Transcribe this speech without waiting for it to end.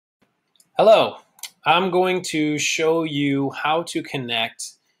Hello, I'm going to show you how to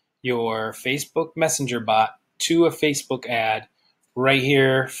connect your Facebook Messenger bot to a Facebook ad right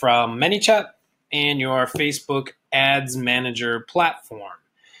here from ManyChat and your Facebook Ads Manager platform.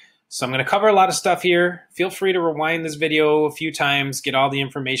 So I'm going to cover a lot of stuff here. Feel free to rewind this video a few times, get all the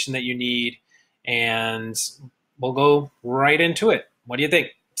information that you need, and we'll go right into it. What do you think?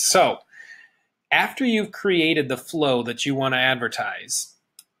 So after you've created the flow that you want to advertise,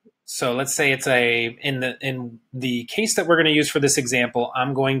 so let's say it's in the case that we're going to use for this example,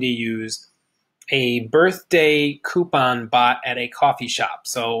 I'm going to use a birthday coupon bot at a coffee shop.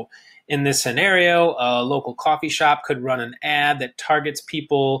 So in this scenario, a local coffee shop could run an ad that targets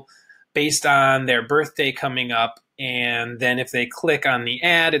people based on their birthday coming up. And then if they click on the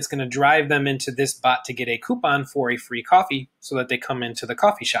ad, it's going to drive them into this bot to get a coupon for a free coffee so that they come into the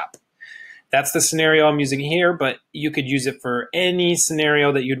coffee shop. That's the scenario I'm using here, but you could use it for any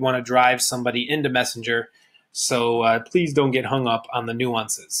scenario that you'd want to drive somebody into Messenger. So please don't get hung up on the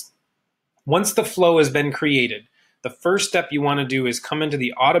nuances. Once the flow has been created, the first step you want to do is come into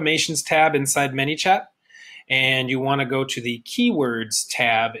the Automations tab inside ManyChat, and you want to go to the Keywords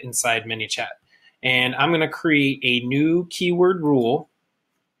tab inside ManyChat. And I'm going to create a new keyword rule,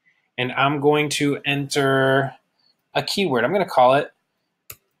 and I'm going to enter a keyword. I'm going to call it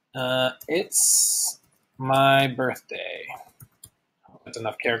it's my birthday. That's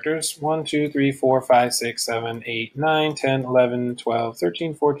enough characters. 1, 2, 3, 4, 5, 6, 7, 8, 9, 10, 11, 12,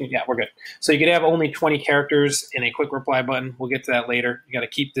 13, 14. Yeah, we're good. So you could have only 20 characters in a quick reply button. We'll get to that later. You got to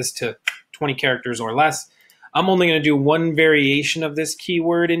keep this to 20 characters or less. I'm only going to do one variation of this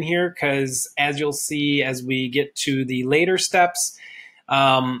keyword in here because, as you'll see as we get to the later steps,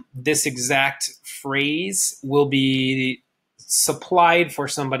 this exact phrase will be supplied for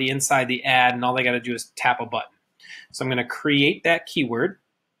somebody inside the ad, and all they got to do is tap a button. So I'm going to create that keyword.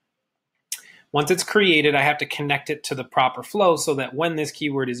 Once it's created, I have to connect it to the proper flow so that when this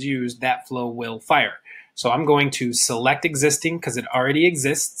keyword is used, that flow will fire. So I'm going to select existing because it already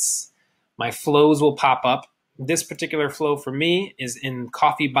exists. My flows will pop up. This particular flow for me is in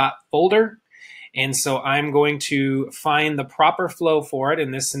CoffeeBot folder. And so I'm going to find the proper flow for it.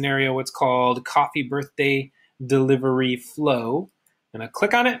 In this scenario, it's called Coffee Birthday Delivery Flow. I'm going to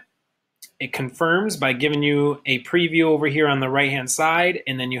click on it. It confirms by giving you a preview over here on the right hand side,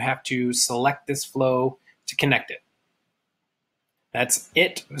 and then you have to select this flow to connect it. That's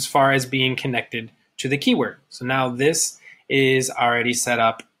it as far as being connected to the keyword. So now this is already set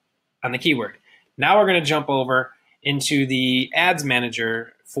up on the keyword. Now we're going to jump over into the Ads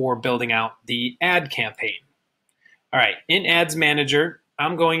Manager for building out the ad campaign. All right, in Ads Manager,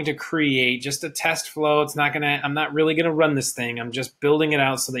 I'm going to create just a test flow. I'm not really going to run this thing. I'm just building it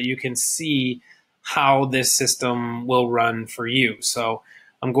out so that you can see how this system will run for you. So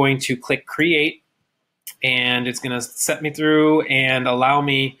I'm going to click create, and it's going to set me through and allow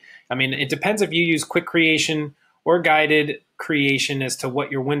me, it depends if you use quick creation or guided creation as to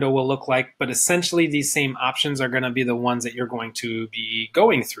what your window will look like, but essentially these same options are going to be the ones that you're going to be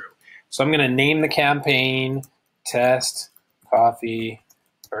going through. So I'm going to name the campaign Test Coffee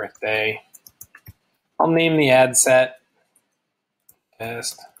Birthday. I'll name the ad set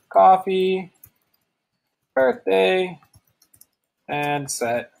Test Coffee Birthday Ad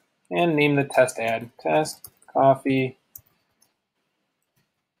Set, and name the test ad Test Coffee.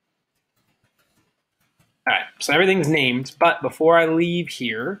 All right, so everything's named, but before I leave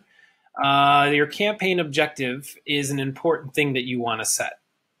here, your campaign objective is an important thing that you want to set.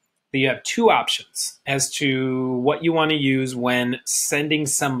 You have two options as to what you want to use when sending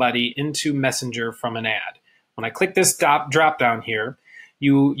somebody into Messenger from an ad. When I click this drop down here,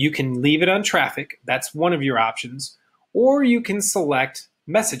 you can leave it on traffic. That's one of your options. Or you can select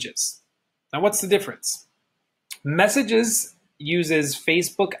messages. Now, what's the difference? Messages uses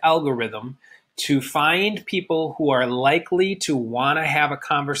Facebook algorithm to find people who are likely to want to have a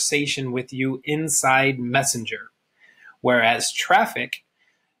conversation with you inside Messenger. Whereas traffic,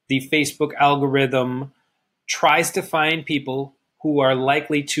 the Facebook algorithm tries to find people who are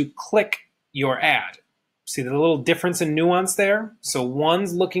likely to click your ad. See the little difference in nuance there? So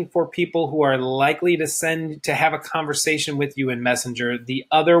one's looking for people who are likely to have a conversation with you in Messenger. The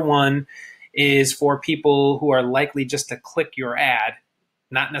other one is for people who are likely just to click your ad,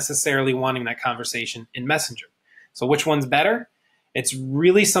 not necessarily wanting that conversation in Messenger. So which one's better? It's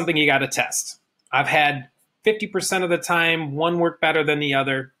really something you got to test. I've had 50% of the time one work better than the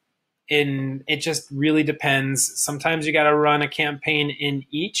other. And it just really depends. Sometimes you got to run a campaign in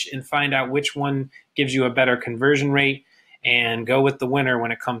each and find out which one gives you a better conversion rate and go with the winner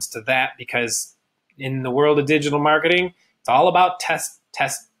when it comes to that, because in the world of digital marketing, it's all about test,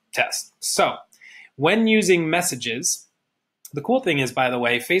 test, test. So when using messages, the cool thing is, by the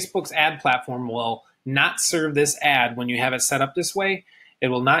way, Facebook's ad platform will not serve this ad when you have it set up this way. It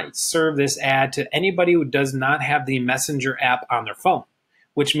will not serve this ad to anybody who does not have the Messenger app on their phone,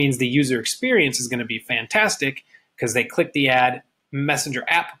 which means the user experience is going to be fantastic because they click the ad, Messenger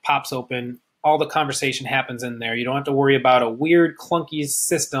app pops open, all the conversation happens in there. You don't have to worry about a weird, clunky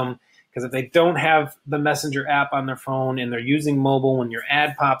system because if they don't have the Messenger app on their phone and they're using mobile when your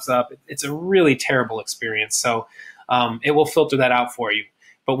ad pops up, it's a really terrible experience. So it will filter that out for you.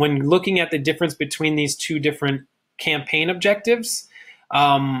 But when looking at the difference between these two different campaign objectives,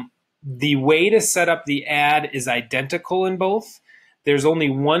 the way to set up the ad is identical in both. There's only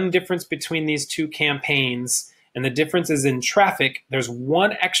one difference between these two campaigns, and the difference is in traffic. There's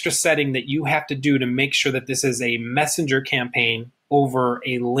one extra setting that you have to do to make sure that this is a Messenger campaign over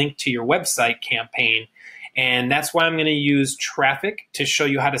a link to your website campaign. And that's why I'm going to use traffic to show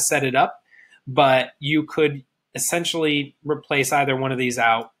you how to set it up. But you could essentially replace either one of these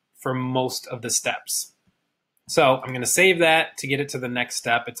out for most of the steps. So I'm going to save that to get it to the next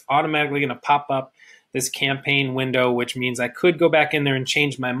step. It's automatically going to pop up this campaign window, which means I could go back in there and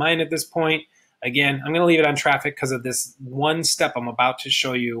change my mind at this point. Again, I'm going to leave it on traffic because of this one step I'm about to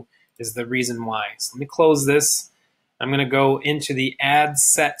show you is the reason why. So let me close this. I'm going to go into the Ad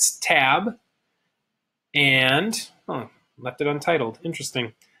Sets tab and, left it untitled.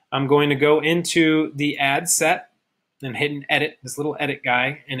 Interesting. I'm going to go into the ad set and hit an edit, this little edit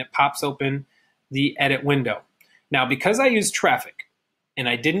guy, and it pops open the edit window. Now, because I used traffic and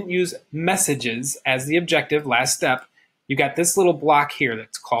I didn't use messages as the objective last step, you got this little block here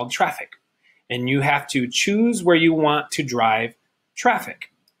that's called traffic. And you have to choose where you want to drive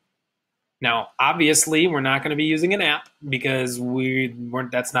traffic. Now, obviously, we're not going to be using an app because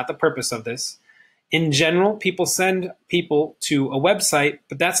that's not the purpose of this. In general, people send people to a website,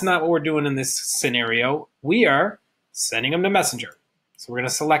 but that's not what we're doing in this scenario. We are sending them to Messenger. So we're going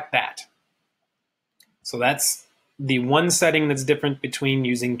to select that. So that's the one setting that's different between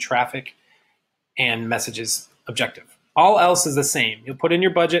using traffic and messages objective. All else is the same. You'll put in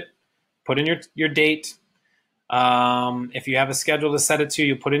your budget, put in your date. If you have a schedule to set it to,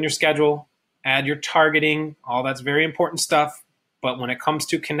 you put in your schedule, add your targeting. All that's very important stuff. But when it comes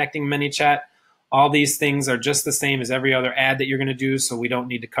to connecting ManyChat, all these things are just the same as every other ad that you're going to do, so we don't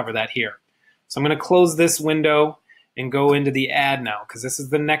need to cover that here. So I'm going to close this window and go into the ad now because this is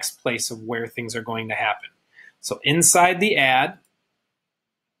the next place of where things are going to happen. So inside the ad,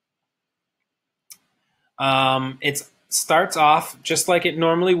 it starts off just like it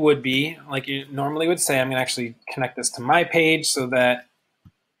normally would be, like you normally would say. I'm going to actually connect this to my page so that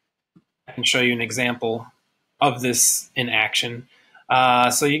I can show you an example of this in action.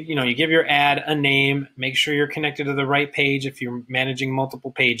 So you give your ad a name, make sure you're connected to the right page if you're managing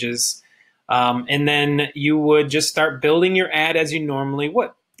multiple pages, and then you would just start building your ad as you normally would.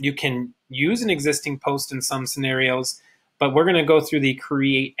 You can use an existing post in some scenarios, but we're going to go through the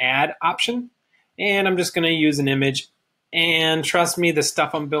create ad option, and I'm just going to use an image. And trust me, the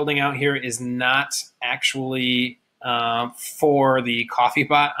stuff I'm building out here is not actually for the coffee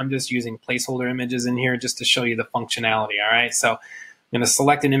bot. I'm just using placeholder images in here just to show you the functionality. All right, so I'm going to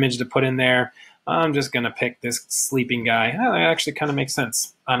select an image to put in there. I'm just going to pick this sleeping guy. Oh, that actually kind of makes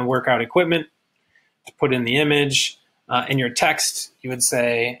sense. On workout equipment, to put in the image. In your text, you would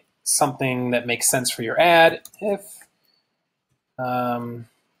say something that makes sense for your ad. If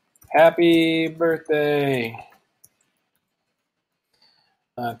happy birthday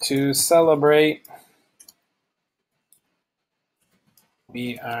to celebrate,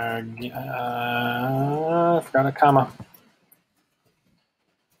 we are, I forgot a comma.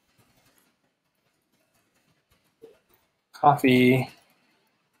 Coffee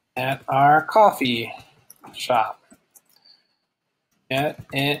at our coffee shop. Get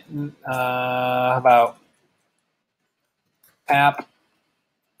it about tap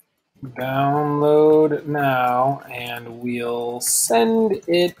download now and we'll send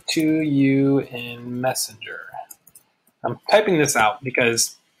it to you in Messenger. I'm typing this out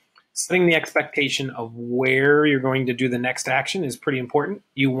because setting the expectation of where you're going to do the next action is pretty important.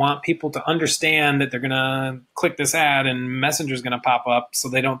 You want people to understand that they're going to click this ad and Messenger is going to pop up so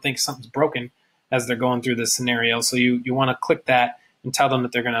they don't think something's broken as they're going through this scenario. So you want to click that and tell them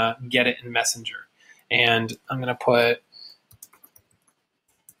that they're going to get it in Messenger. And I'm going to put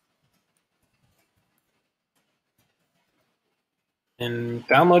and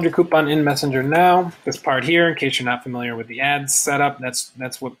download your coupon in Messenger now. This part here, in case you're not familiar with the ad setup,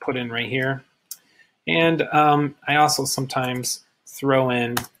 that's what put in right here. And I also sometimes throw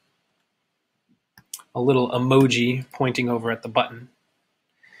in a little emoji pointing over at the button.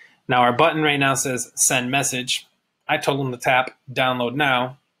 Now our button right now says send message. I told them to tap download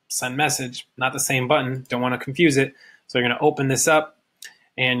now, send message, not the same button. Don't want to confuse it. So you're going to open this up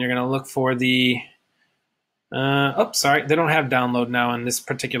and you're going to look for the, sorry, they don't have download now in this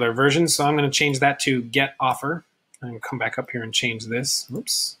particular version. So I'm going to change that to get offer and come back up here and change this.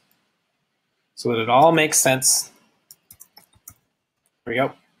 Oops. So that it all makes sense. There we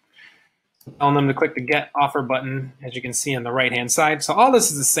go. Telling them to click the get offer button, as you can see on the right hand side. So all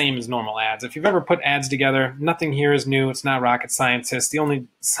this is the same as normal ads. If you've ever put ads together, nothing here is new. It's not rocket scientist. The only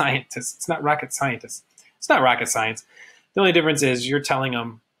scientist, it's not rocket scientist. It's not rocket science. The only difference is you're telling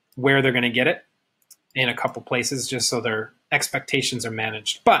them where they're going to get it in a couple places just so their expectations are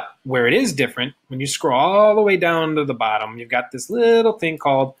managed. But where it is different, when you scroll all the way down to the bottom, you've got this little thing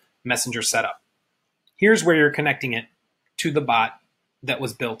called Messenger Setup. Here's where you're connecting it to the bot that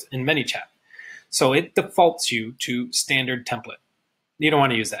was built in ManyChat. So it defaults you to standard template. You don't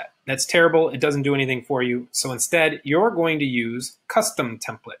want to use that. That's terrible. It doesn't do anything for you. So instead, you're going to use custom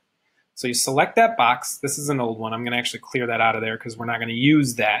template. So you select that box. This is an old one. I'm going to actually clear that out of there because we're not going to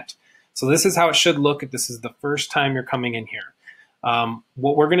use that. So this is how it should look if this is the first time you're coming in here.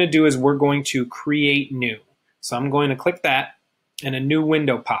 What we're going to do is we're going to create new. So I'm going to click that and a new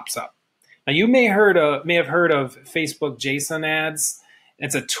window pops up. Now you may have heard of Facebook JSON ads.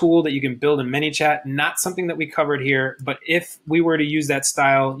 It's a tool that you can build in ManyChat, not something that we covered here, but if we were to use that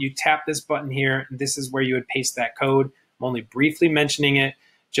style, you tap this button here, and this is where you would paste that code. I'm only briefly mentioning it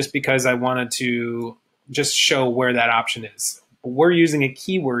just because I wanted to just show where that option is. But we're using a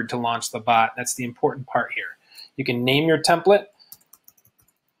keyword to launch the bot. That's the important part here. You can name your template.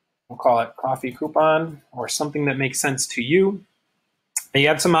 We'll call it coffee coupon or something that makes sense to you. And you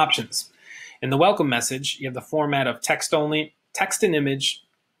have some options. In the welcome message, you have the format of text only, text and image,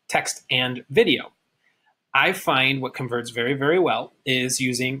 text and video. I find what converts very, very well is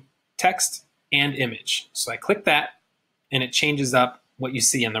using text and image. So I click that and it changes up what you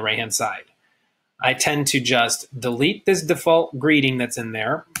see on the right-hand side. I tend to just delete this default greeting that's in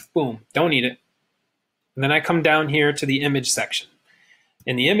there. Boom, don't need it. And then I come down here to the image section.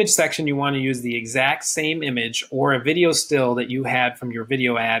 In the image section, you want to use the exact same image or a video still that you had from your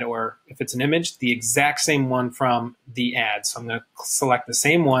video ad, or if it's an image, the exact same one from the ad. So I'm going to select the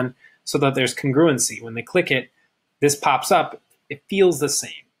same one so that there's congruency. When they click it, this pops up. It feels the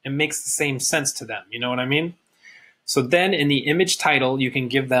same. It makes the same sense to them. You know what I mean? So then in the image title, you can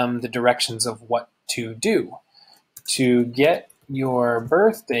give them the directions of what to do. To get your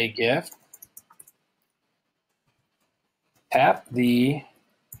birthday gift, tap the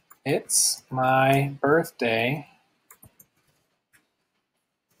 "It's my birthday"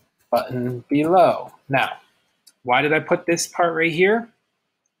 button below. Now, why did I put this part right here?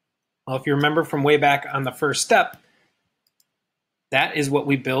 Well, if you remember from way back on the first step, that is what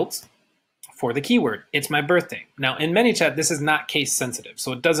we built for the keyword, "It's my birthday." Now, in ManyChat, this is not case sensitive,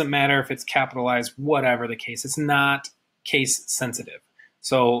 so it doesn't matter if it's capitalized, whatever the case. It's not case sensitive.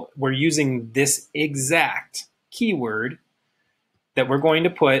 So we're using this exact keyword that we're going to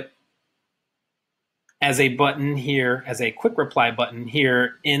put as a button here, as a quick reply button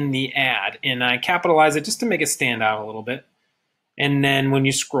here in the ad. And I capitalize it just to make it stand out a little bit. And then when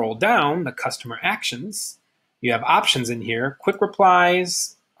you scroll down, the customer actions, you have options in here, quick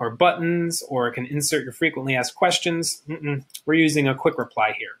replies or buttons, or it can insert your frequently asked questions. We're using a quick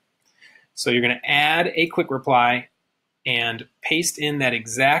reply here. So you're going to add a quick reply and paste in that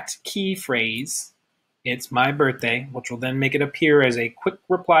exact key phrase, "It's my birthday," which will then make it appear as a quick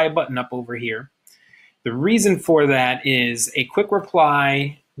reply button up over here. The reason for that is a quick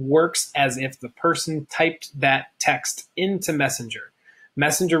reply works as if the person typed that text into Messenger.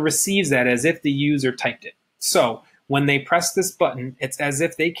 Messenger receives that as if the user typed it. So when they press this button, it's as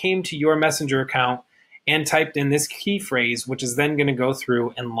if they came to your Messenger account and typed in this key phrase, which is then going to go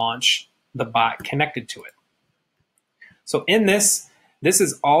through and launch the bot connected to it. So in this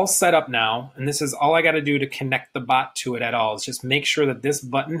is all set up now, and this is all I got to do to connect the bot to it at all. Is just make sure that this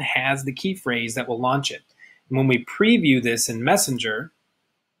button has the key phrase that will launch it. And when we preview this in Messenger,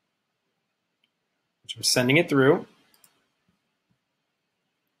 which I'm sending it through,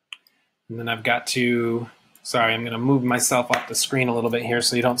 and then I've got to, sorry, I'm going to move myself off the screen a little bit here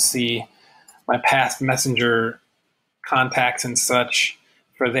so you don't see my past Messenger contacts and such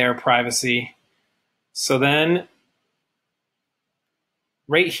for their privacy. So then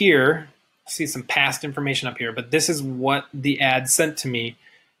right here, see some past information up here, but this is what the ad sent to me.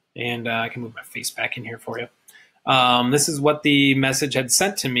 And I can move my face back in here for you. This is what the message had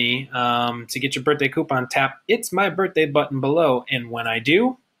sent to me. To get your birthday coupon, tap "It's my birthday" button below. And when I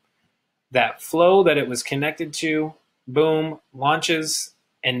do, that flow that it was connected to, boom, launches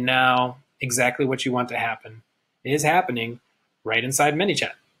And now exactly what you want to happen is happening right inside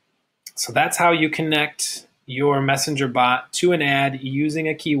ManyChat. So that's how you connect your messenger bot to an ad using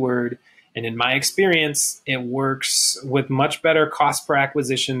a keyword. And in my experience, it works with much better cost per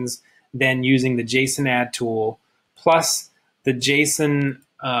acquisitions than using the JSON ad tool. Plus, the JSON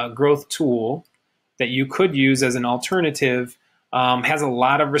growth tool that you could use as an alternative has a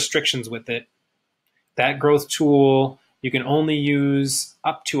lot of restrictions with it. That growth tool, you can only use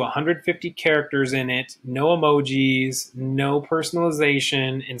up to 150 characters in it, no emojis, no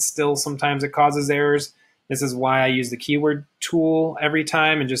personalization, and still sometimes it causes errors. This is why I use the keyword tool every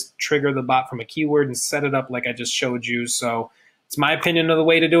time and just trigger the bot from a keyword and set it up like I just showed you. So it's my opinion of the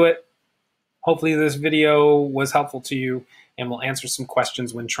way to do it. Hopefully this video was helpful to you and will answer some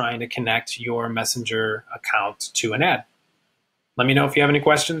questions when trying to connect your Messenger account to an ad. Let me know if you have any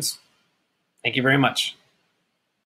questions. Thank you very much.